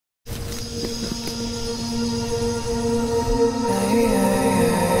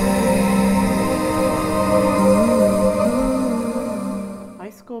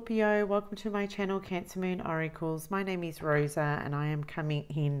welcome to my channel Cancer Moon Oracles. My name is Rosa and I am coming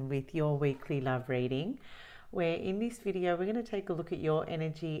in with your weekly love reading, where in this video we're going to take a look at your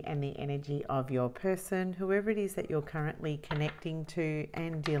energy and the energy of your person, whoever it is that you're currently connecting to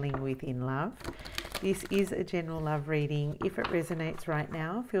and dealing with in love. This is a general love reading. If it resonates right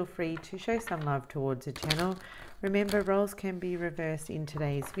now, feel free to show some love towards the channel. Remember, roles can be reversed in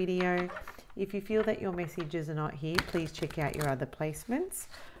today's video. If you feel that your messages are not here, please check out your other placements,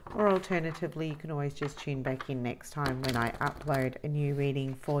 or alternatively you can always just tune back in next time when I upload a new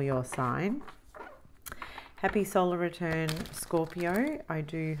reading for your sign. Happy solar return, Scorpio. I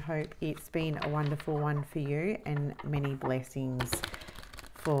do hope it's been a wonderful one for you and many blessings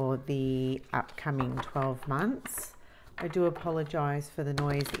for the upcoming 12 months. I do apologize for the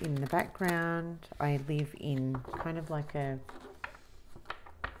noise in the background. I live in kind of like a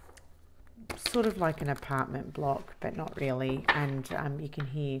sort of like an apartment block, but not really, and you can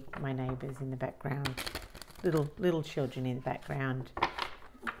hear my neighbors in the background, little children in the background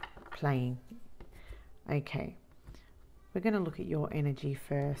playing. Okay, we're going to look at your energy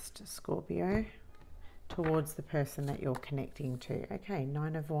first, Scorpio, towards the person that you're connecting to. Okay,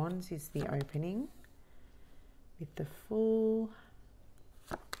 Nine of Wands is the opening with the Fool,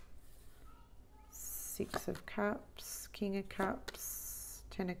 Six of Cups, King of Cups,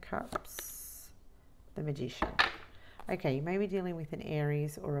 Ten of Cups, the Magician. Okay, you may be dealing with an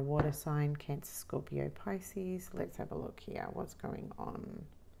Aries or a water sign, Cancer, Scorpio, Pisces. Let's have a look here. What's going on?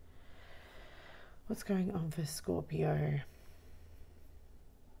 What's going on for Scorpio?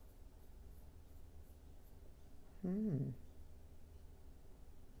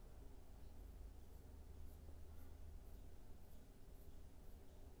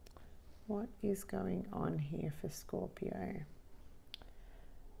 What is going on here for Scorpio?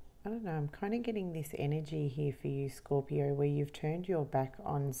 I don't know, I'm kind of getting this energy here for you, Scorpio, where you've turned your back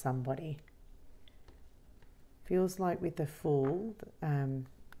on somebody. Feels like with the Fool, I'm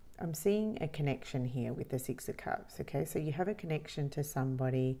seeing a connection here with the Six of Cups, okay? So you have a connection to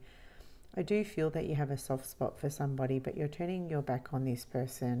somebody. I do feel that you have a soft spot for somebody, but you're turning your back on this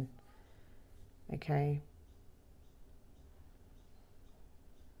person, okay?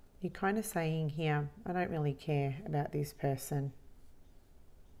 You're kind of saying here, I don't really care about this person.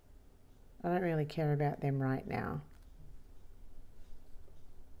 I don't really care about them right now.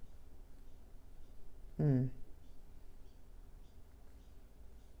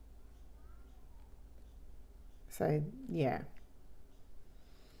 So, yeah.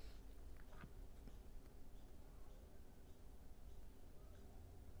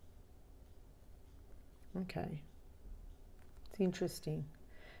 Okay. It's interesting,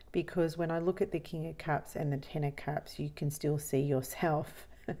 because when I look at the King of Cups and the Ten of Cups, you can still see yourself.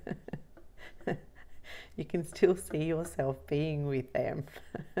 You can still see yourself being with them.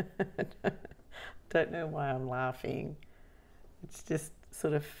 Don't know why I'm laughing. It's just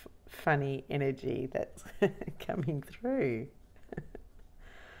sort of funny energy that's coming through.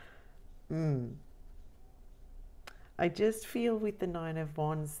 I just feel with the Nine of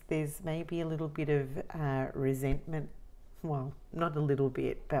Wands, there's maybe a little bit of resentment. Well, not a little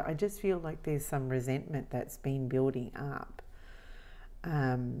bit, but I just feel like there's some resentment that's been building up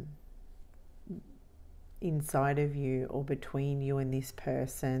inside of you or between you and this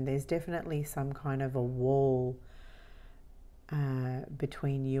person. There's definitely some kind of a wall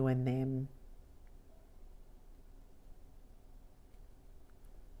between you and them.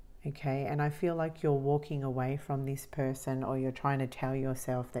 Okay, and I feel like you're walking away from this person, or you're trying to tell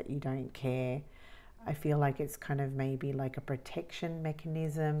yourself that you don't care. I feel like it's kind of maybe like a protection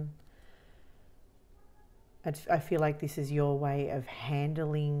mechanism. I feel like this is your way of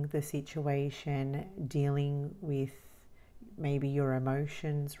handling the situation, dealing with maybe your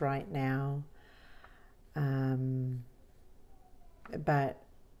emotions right now. But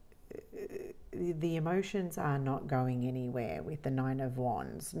the emotions are not going anywhere with the Nine of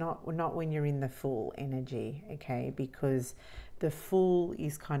Wands. Not when you're in the Fool energy, okay? Because the Fool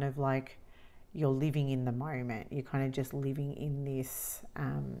is kind of like you're living in the moment. You're kind of just living in this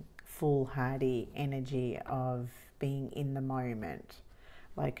foolhardy energy of being in the moment.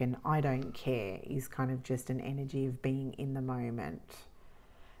 Like an I don't care is kind of just an energy of being in the moment.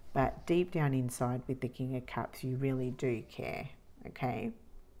 But deep down inside with the King of Cups, you really do care, okay?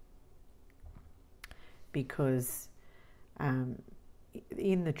 Because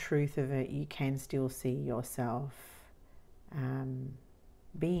in the truth of it, you can still see yourself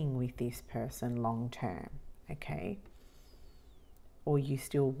being with this person long term, okay? Or you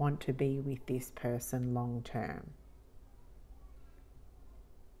still want to be with this person long term.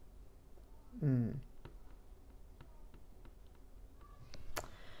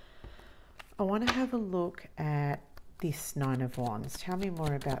 I want to have a look at this Nine of Wands. Tell me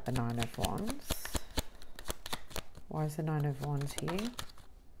more about the Nine of Wands. Why is the Nine of Wands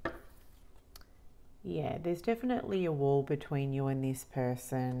here? Yeah, there's definitely a wall between you and this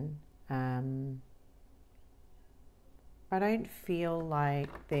person. I don't feel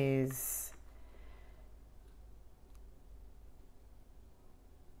like there's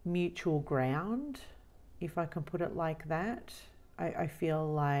mutual ground, if I can put it like that. I feel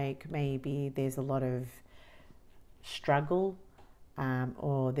like maybe there's a lot of struggle,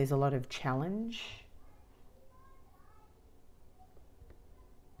 or there's a lot of challenge.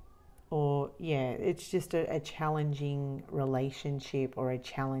 Or yeah, it's just a challenging relationship or a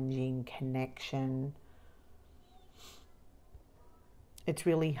challenging connection. It's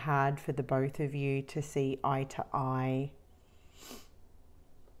really hard for the both of you to see eye to eye.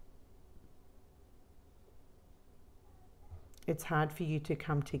 It's hard for you to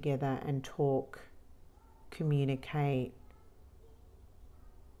come together and talk, communicate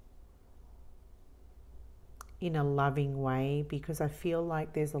in a loving way, because I feel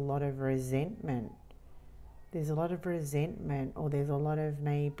like there's a lot of resentment. There's a lot of resentment, or there's a lot of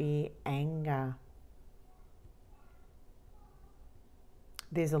maybe anger.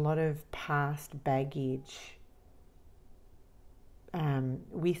 There's a lot of past baggage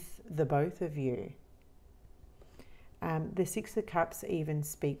with the both of you. The Six of Cups even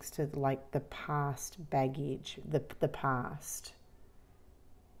speaks to like the past baggage, the past.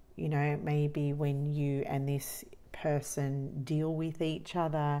 You know, maybe when you and this person deal with each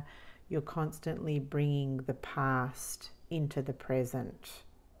other, you're constantly bringing the past into the present.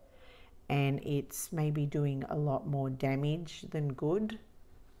 And it's maybe doing a lot more damage than good.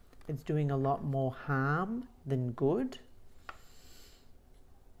 It's doing a lot more harm than good.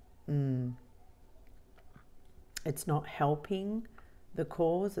 It's not helping the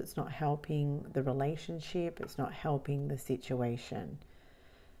cause. It's not helping the relationship. It's not helping the situation.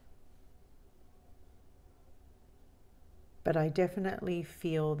 But I definitely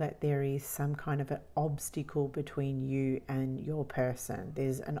feel that there is some kind of an obstacle between you and your person.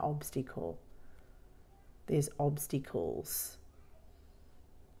 There's an obstacle. There's obstacles.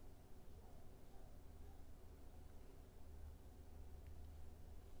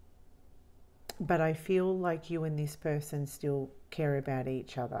 But I feel like you and this person still care about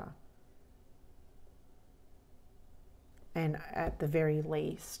each other. And at the very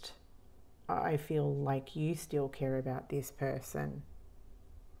least, I feel like you still care about this person.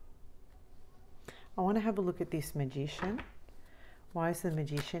 I want to have a look at this Magician. Why is the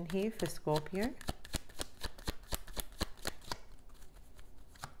Magician here for Scorpio?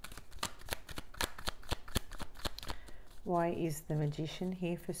 Why is the Magician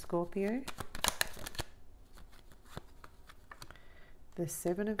here for Scorpio? The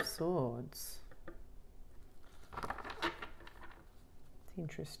Seven of Swords. It's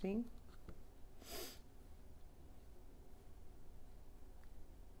interesting.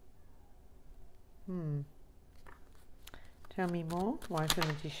 Tell me more. Why is the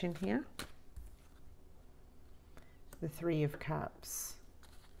Magician here? The Three of Cups.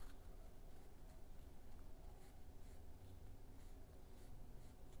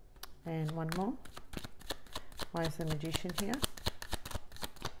 And one more. Why is the Magician here?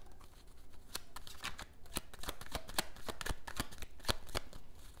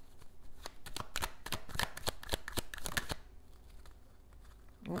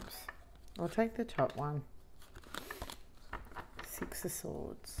 Oops. I'll take the top one. Six of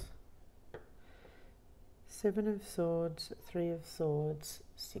Swords. Seven of Swords, Three of Swords,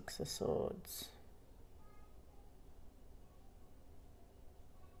 Six of Swords.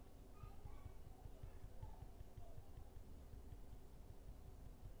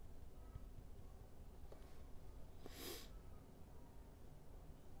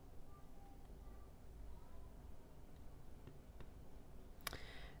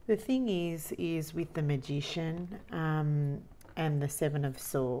 The thing is with the Magician and the Seven of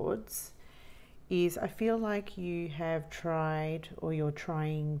Swords, is I feel like you have tried, or you're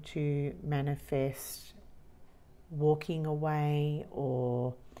trying to manifest walking away,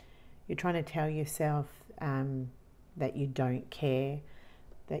 or you're trying to tell yourself that you don't care,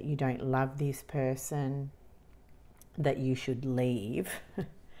 that you don't love this person, that you should leave.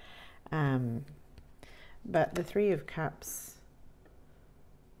 But the Three of Cups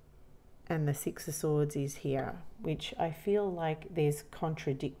and the Six of Swords is here, which I feel like there's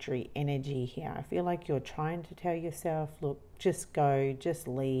contradictory energy here. I feel like you're trying to tell yourself, look, just go, just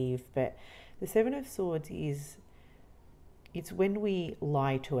leave. But the Seven of Swords is it's when we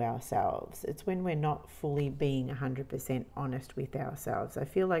lie to ourselves. It's when we're not fully being 100% honest with ourselves. I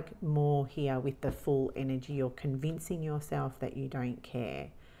feel like more here with the full energy, you're convincing yourself that you don't care,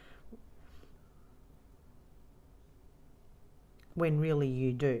 when really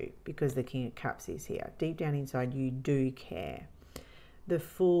you do, because the King of Cups is here. Deep down inside, you do care. The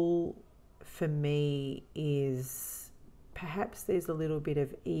Fool, for me, is perhaps there's a little bit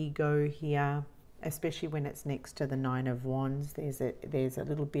of ego here, especially when it's next to the Nine of Wands. There's a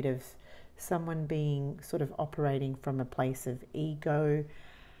little bit of someone being sort of operating from a place of ego.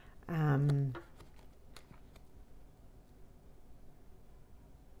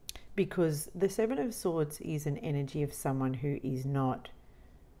 Because the Seven of Swords is an energy of someone who is not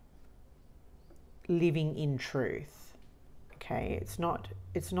living in truth. Okay, it's not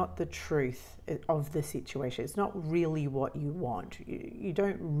the truth of the situation. It's not really what you want. You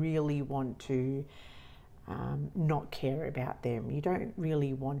don't really want to not care about them. You don't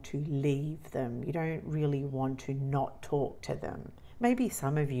really want to leave them. You don't really want to not talk to them. Maybe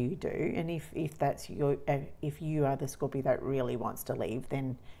some of you do, and if that's your, if you are the Scorpio that really wants to leave,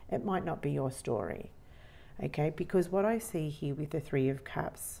 then it might not be your story, okay? Because what I see here with the Three of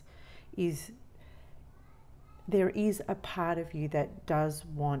Cups is there is a part of you that does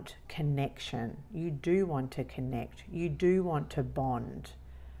want connection. You do want to connect. You do want to bond,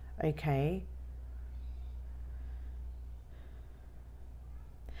 okay?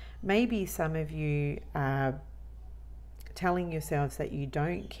 Maybe some of you are telling yourselves that you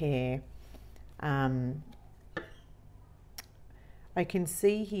don't care. I can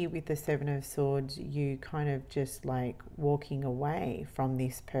see here with the Seven of Swords, you kind of just like walking away from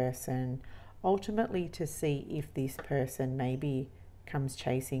this person, ultimately to see if this person maybe comes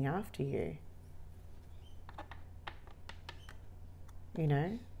chasing after you. You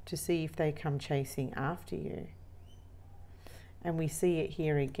know, to see if they come chasing after you. And we see it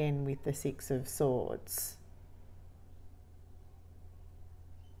here again with the Six of Swords.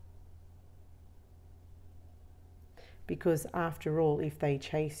 Because after all, if they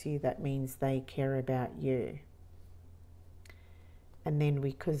chase you, that means they care about you. And then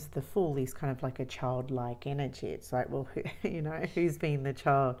because the Fool is kind of like a childlike energy, it's like, well, you know, who's been the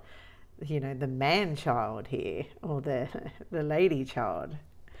child, you know, the man child here, or the lady child?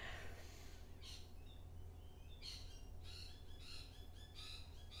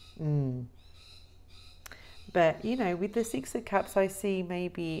 But, you know, with the Six of Cups, I see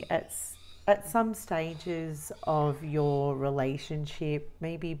maybe at some stages of your relationship,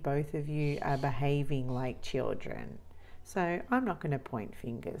 maybe both of you are behaving like children. So I'm not going to point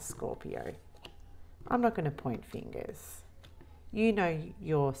fingers, Scorpio. I'm not going to point fingers. You know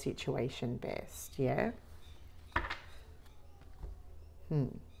your situation best, yeah?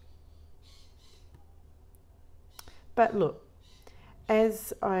 But look,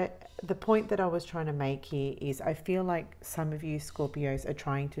 the point that I was trying to make here is I feel like some of you Scorpios are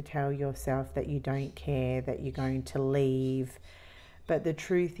trying to tell yourself that you don't care, that you're going to leave. But the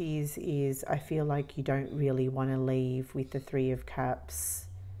truth is I feel like you don't really want to leave with the Three of Cups.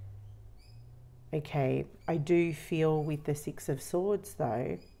 Okay, I do feel with the Six of Swords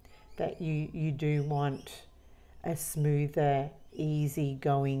though, that you do want a smoother,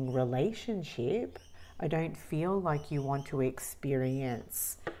 easy-going relationship. I don't feel like you want to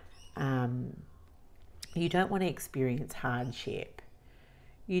experience, you don't want to experience hardship.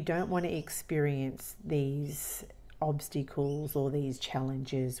 You don't want to experience these obstacles or these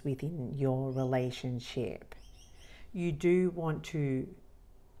challenges within your relationship. You do want to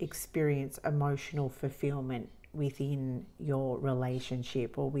experience emotional fulfillment within your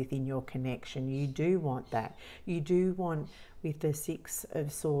relationship or within your connection. You do want that. You do want, with the Six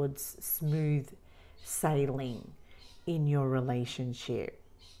of Swords, smooth sailing in your relationship.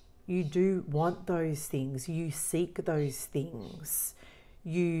 You do want those things. You seek those things.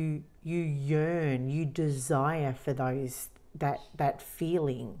 You yearn, you desire for those, that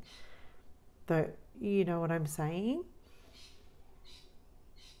feeling. You know what I'm saying?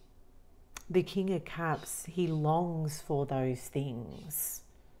 The King of Cups, he longs for those things.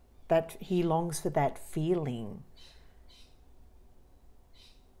 That he longs for that feeling.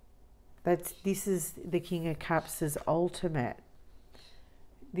 This is the King of Cups' ultimate.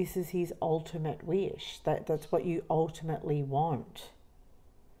 This is his ultimate wish. That's what you ultimately want.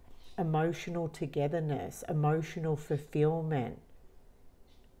 Emotional togetherness, emotional fulfillment.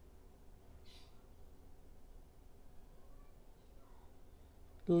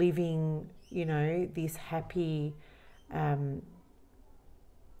 Living, you know, this happy,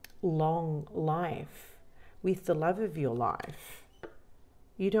 long life with the love of your life.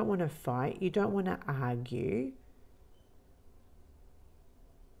 You don't want to fight. You don't want to argue.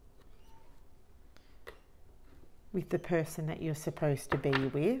 with the person that you're supposed to be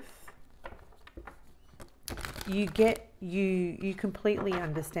with. You completely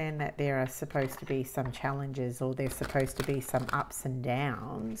understand that there are supposed to be some challenges, or there's supposed to be some ups and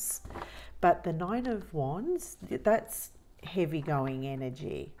downs. But the Nine of Wands, that's heavy going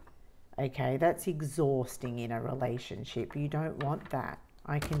energy. Okay, that's exhausting in a relationship. You don't want that.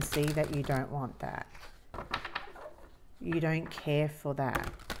 I can see that you don't want that. You don't care for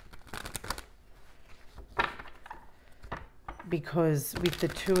that. Because with the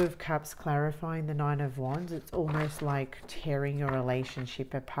Two of Cups clarifying the Nine of Wands, it's almost like tearing your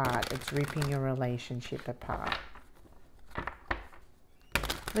relationship apart. It's ripping your relationship apart.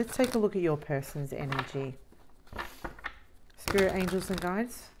 Let's take a look at your person's energy. Spirit, angels and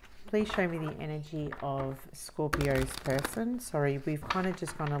guides, please show me the energy of Scorpio's person. Sorry, we've kind of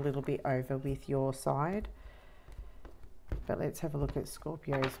just gone a little bit over with your side. But let's have a look at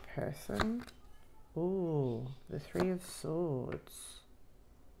Scorpio's person. Ooh, the Three of Swords.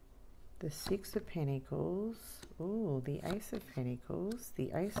 The Six of Pentacles. Ooh, the Ace of Pentacles. The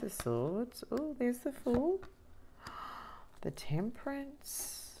Ace of Swords. Ooh, there's the Fool. The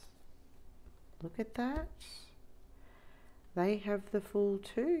Temperance. Look at that. They have the Fool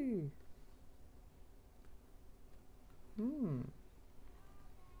too.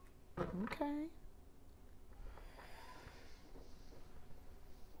 Okay.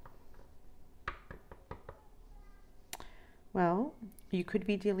 Well, you could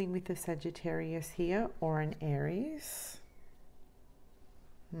be dealing with a Sagittarius here or an Aries.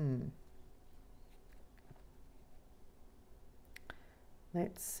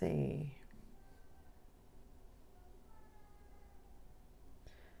 Let's see.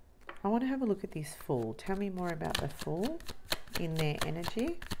 I want to have a look at this Fool. Tell me more about the Fool in their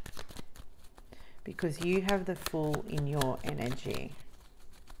energy. Because you have the Fool in your energy.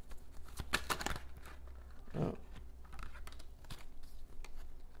 Oh.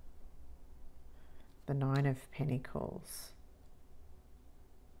 The Nine of Pentacles.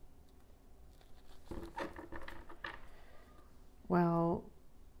 Well,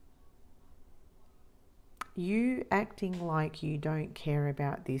 you acting like you don't care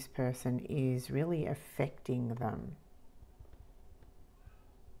about this person is really affecting them.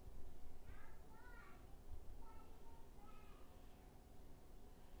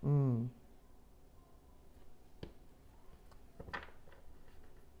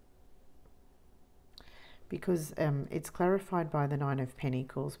 Because it's clarified by the Nine of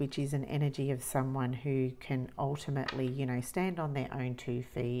Pentacles, which is an energy of someone who can ultimately, you know, stand on their own 2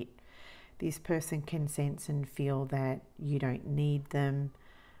 feet. This person can sense and feel that you don't need them.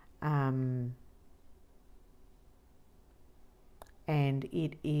 And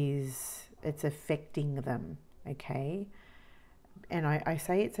it's affecting them, okay? And I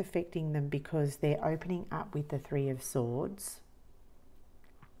say it's affecting them because they're opening up with the Three of Swords.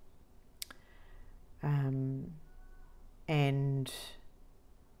 And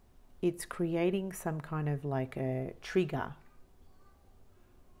it's creating some kind of like a trigger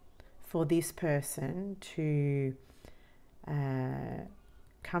for this person to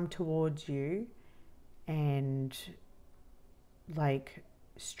come towards you and like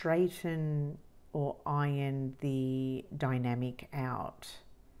straighten or iron the dynamic out.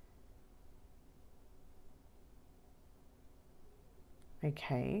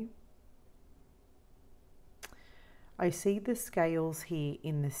 Okay. I see the scales here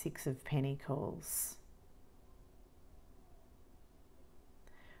in the Six of Pentacles,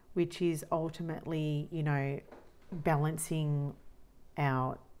 which is ultimately, you know, balancing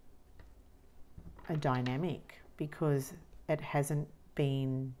out a dynamic, because it hasn't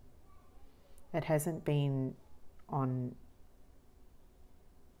been on,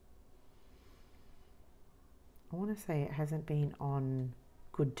 I want to say it hasn't been on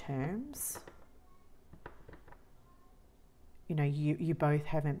good terms. You know, you both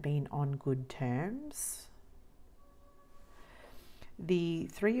haven't been on good terms. The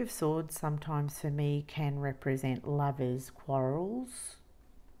Three of Swords sometimes for me can represent lovers' quarrels.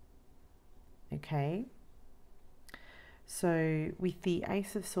 Okay. So with the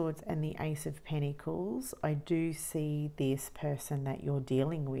Ace of Swords and the Ace of Pentacles, I do see this person that you're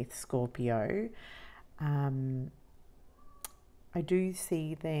dealing with, Scorpio. I do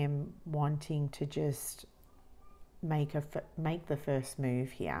see them wanting to just make the first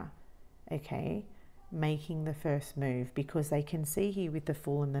move here, okay? Making the first move, because they can see here with the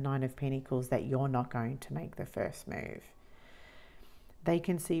Fool and the Nine of Pentacles that you're not going to make the first move. They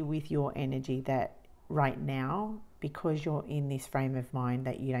can see with your energy that right now, because you're in this frame of mind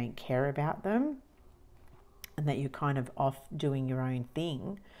that you don't care about them and that you're kind of off doing your own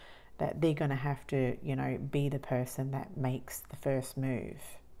thing, that they're going to have to, you know, be the person that makes the first move.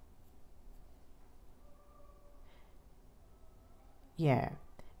 Yeah.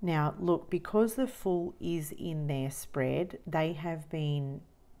 Now, look, because the Fool is in their spread, they have been,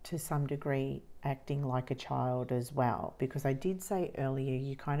 to some degree, acting like a child as well. Because I did say earlier,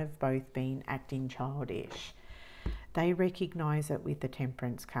 you kind of both been acting childish. They recognize it with the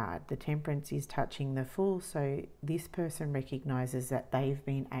Temperance card. The Temperance is touching the Fool, so this person recognizes that they've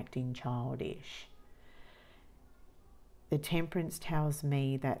been acting childish. The Temperance tells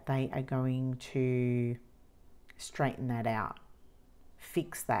me that they are going to straighten that out,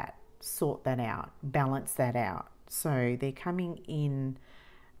 fix that, sort that out, balance that out. So they're coming in,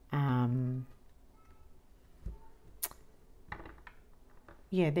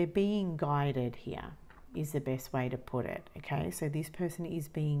 yeah, they're being guided here is the best way to put it. Okay, so this person is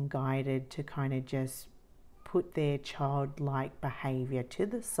being guided to kind of just put their childlike behavior to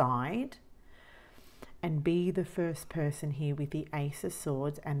the side and be the first person here with the Ace of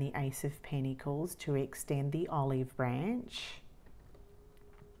Swords and the Ace of Pentacles to extend the olive branch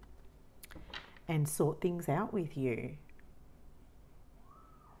and sort things out with you.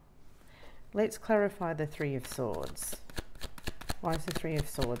 Let's clarify the Three of Swords. Why is the Three of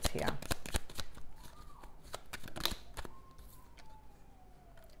Swords here?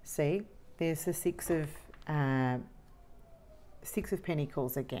 See, there's the Six of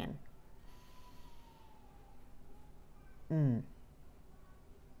Pentacles again.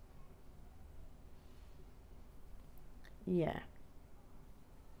 Yeah.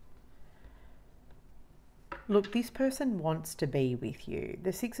 Look, this person wants to be with you.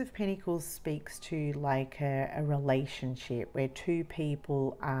 The Six of Pentacles speaks to like a relationship where two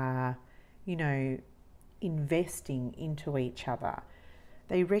people are, you know, investing into each other.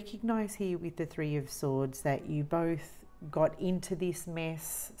 They recognize here with the Three of Swords that you both got into this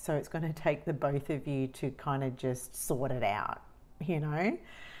mess, so it's going to take the both of you to kind of just sort it out, you know.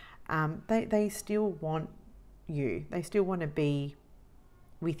 They still want you. They still want to be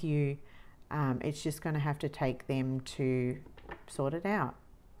with you. It's just going to have to take them to sort it out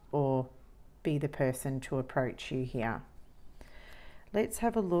or be the person to approach you here. Let's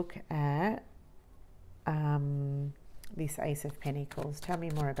have a look at this Ace of Pentacles. Tell me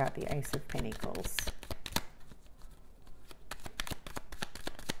more about the Ace of Pentacles.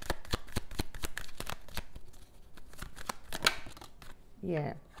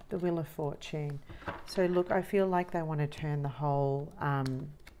 Yeah, the Wheel of Fortune. So look, I feel like they want to turn the whole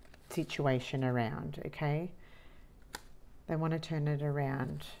situation around, okay? They want to turn it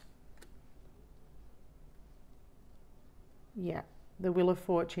around. Yeah, the Wheel of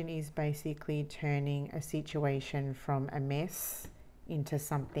Fortune is basically turning a situation from a mess into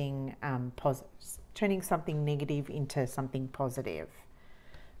something positive, turning something negative into something positive.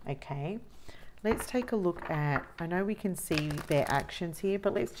 Okay, let's take a look at, I know we can see their actions here,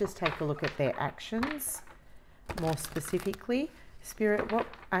 but let's just take a look at their actions more specifically. Spirit, what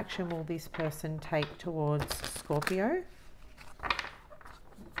action will this person take towards Scorpio?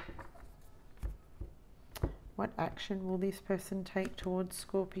 What action will this person take towards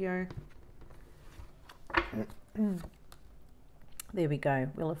Scorpio? There we go.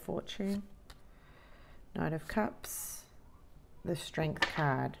 Wheel of Fortune. Knight of Cups. The Strength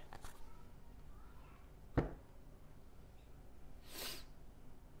card.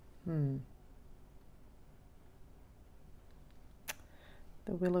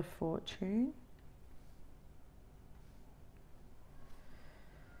 The Wheel of Fortune.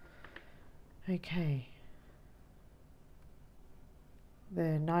 Okay.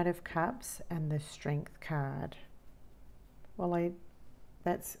 The Knight of Cups and the Strength card. Well,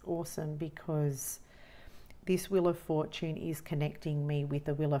 that's awesome because this Wheel of Fortune is connecting me with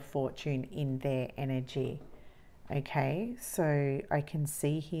the Wheel of Fortune in their energy. Okay, so I can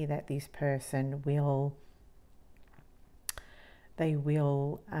see here that this person will, they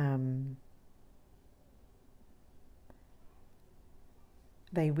will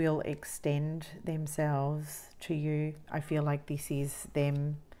extend themselves to you. I feel like this is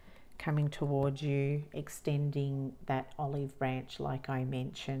them coming towards you, extending that olive branch like I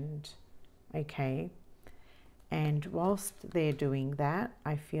mentioned. Okay, and whilst they're doing that,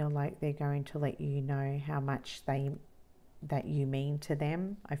 I feel like they're going to let you know how much that you mean to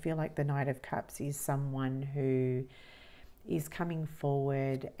them. I feel like the Knight of Cups is someone who is coming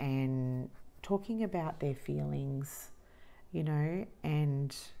forward and talking about their feelings, you know,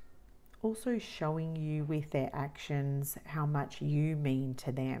 and also showing you with their actions how much you mean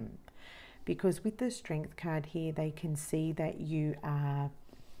to them. Because with the Strength card here, they can see that you are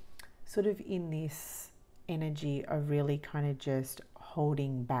sort of in this energy of really kind of just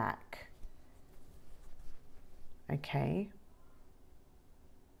holding back. Okay.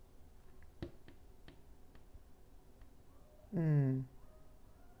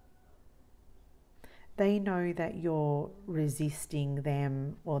 They know that you're resisting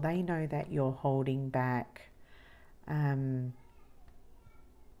them, or they know that you're holding back.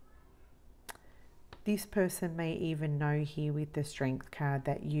 This person may even know here with the Strength card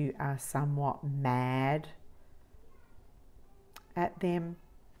that you are somewhat mad at them.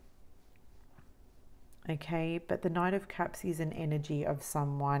 Okay, but the Knight of Cups is an energy of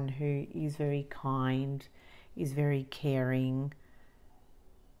someone who is very kind, is very caring,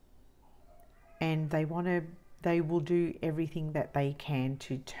 and they will do everything that they can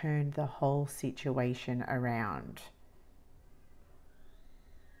to turn the whole situation around.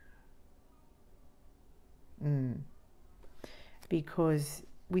 Because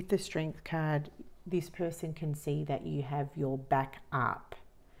with the Strength card, this person can see that you have your back up,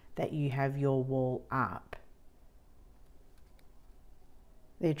 that you have your wall up.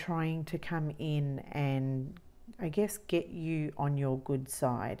 They're trying to come in and, I guess, get you on your good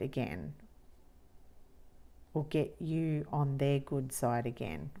side again, or get you on their good side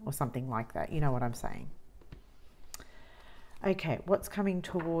again, or something like that. You know what I'm saying? Okay, what's coming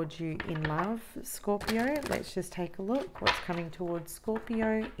towards you in love, Scorpio? Let's just take a look. What's coming towards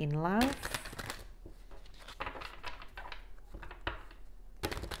Scorpio in love?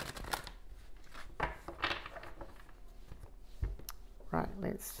 Right,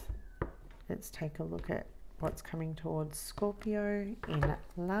 let's take a look at what's coming towards Scorpio in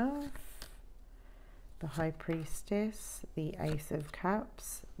love. The High Priestess, the Ace of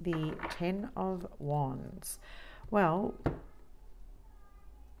Cups, the Ten of Wands. Well,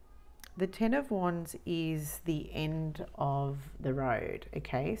 the Ten of Wands is the end of the road,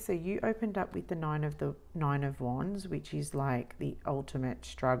 okay? So you opened up with the Nine of Wands, which is like the ultimate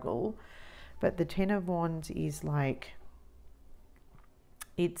struggle. But the Ten of Wands is like,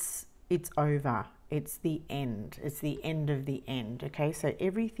 it's over. It's the end. It's the end of the end, okay? So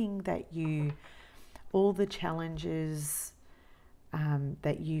everything that all the challenges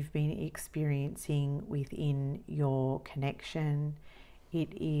that you've been experiencing within your connection,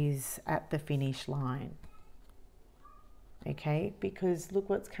 it is at the finish line. Okay, because look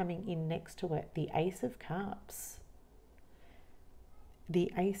what's coming in next to it, the Ace of Cups.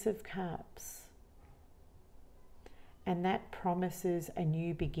 The Ace of Cups. And that promises a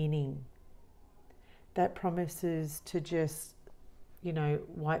new beginning. That promises to just, you know,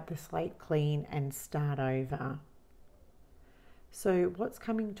 wipe the slate clean and start over. So what's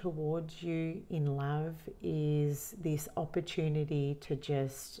coming towards you in love is this opportunity to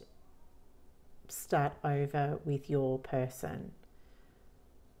just start over with your person.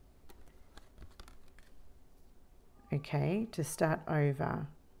 Okay, to start over.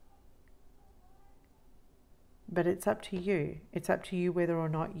 But it's up to you. It's up to you whether or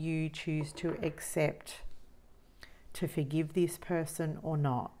not you choose to accept, to forgive this person or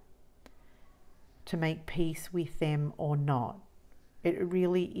not, to make peace with them or not. It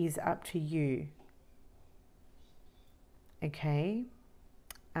really is up to you. Okay.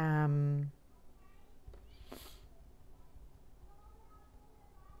 I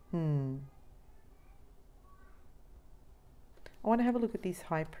want to have a look at this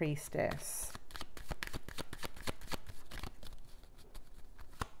High Priestess.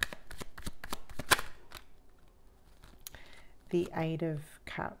 The Eight of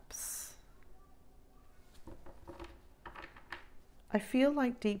Cups. I feel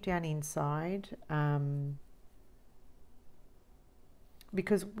like deep down inside,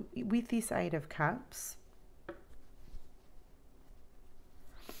 because with this Eight of Cups,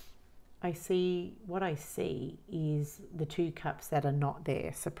 what I see is the two cups that are not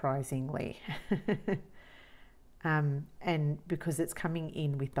there, surprisingly. And because it's coming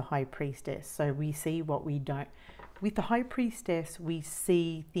in with the High Priestess. So we see what we don't. With the High Priestess, we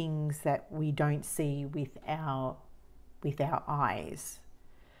see things that we don't see with our eyes.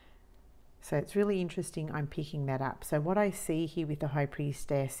 So it's really interesting I'm picking that up. So what I see here with the High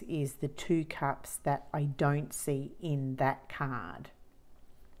Priestess is the two cups that I don't see in that card.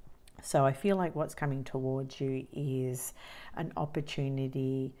 So I feel like what's coming towards you is an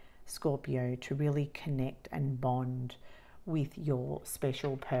opportunity, Scorpio, to really connect and bond with your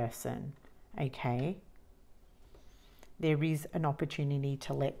special person, okay? There is an opportunity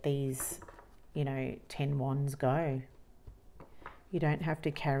to let these, you know, 10 wands go. You don't have to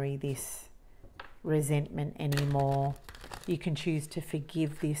carry this resentment anymore. You can choose to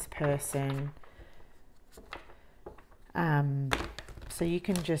forgive this person. So you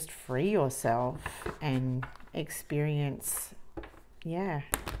can just free yourself and experience Yeah.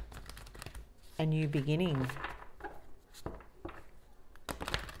 A new beginning.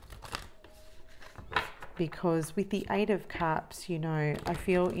 Because with the Eight of Cups, you know, I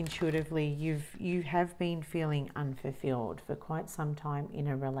feel intuitively you have been feeling unfulfilled for quite some time in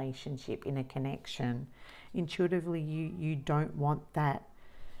a relationship, in a connection. Intuitively, you don't want that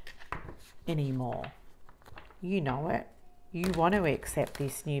anymore. You know it. You want to accept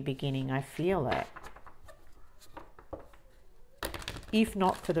this new beginning. I feel it. If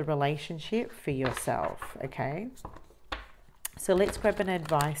not for the relationship, for yourself, okay? So let's grab an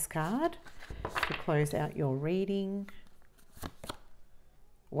advice card to close out your reading.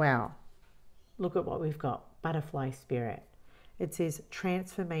 Wow, look at what we've got. Butterfly spirit. It says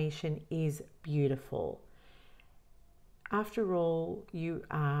transformation is beautiful. After all, you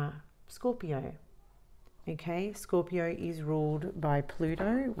are Scorpio. Okay, Scorpio is ruled by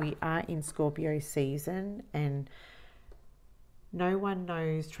Pluto. We are in Scorpio season, and no one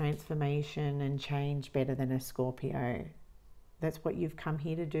knows transformation and change better than a Scorpio. That's what you've come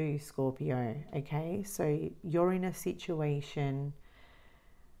here to do, Scorpio, okay? So you're in a situation,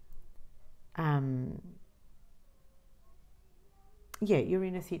 you're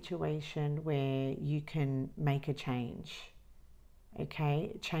in a situation where you can make a change,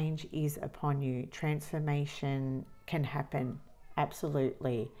 okay? Change is upon you. Transformation can happen,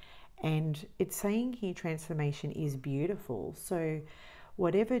 absolutely. And it's saying here transformation is beautiful. So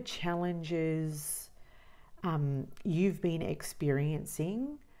whatever challenges you've been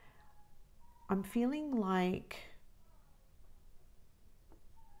experiencing, I'm feeling like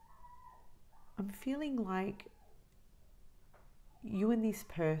you and this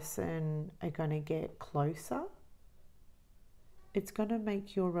person are going to get closer. It's going to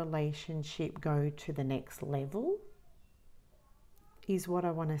make your relationship go to the next level, is what I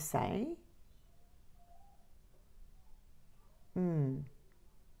want to say.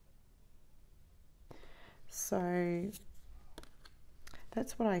 So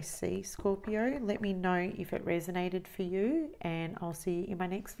that's what I see, Scorpio. Let me know if it resonated for you, and I'll see you in my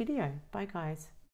next video. Bye, guys.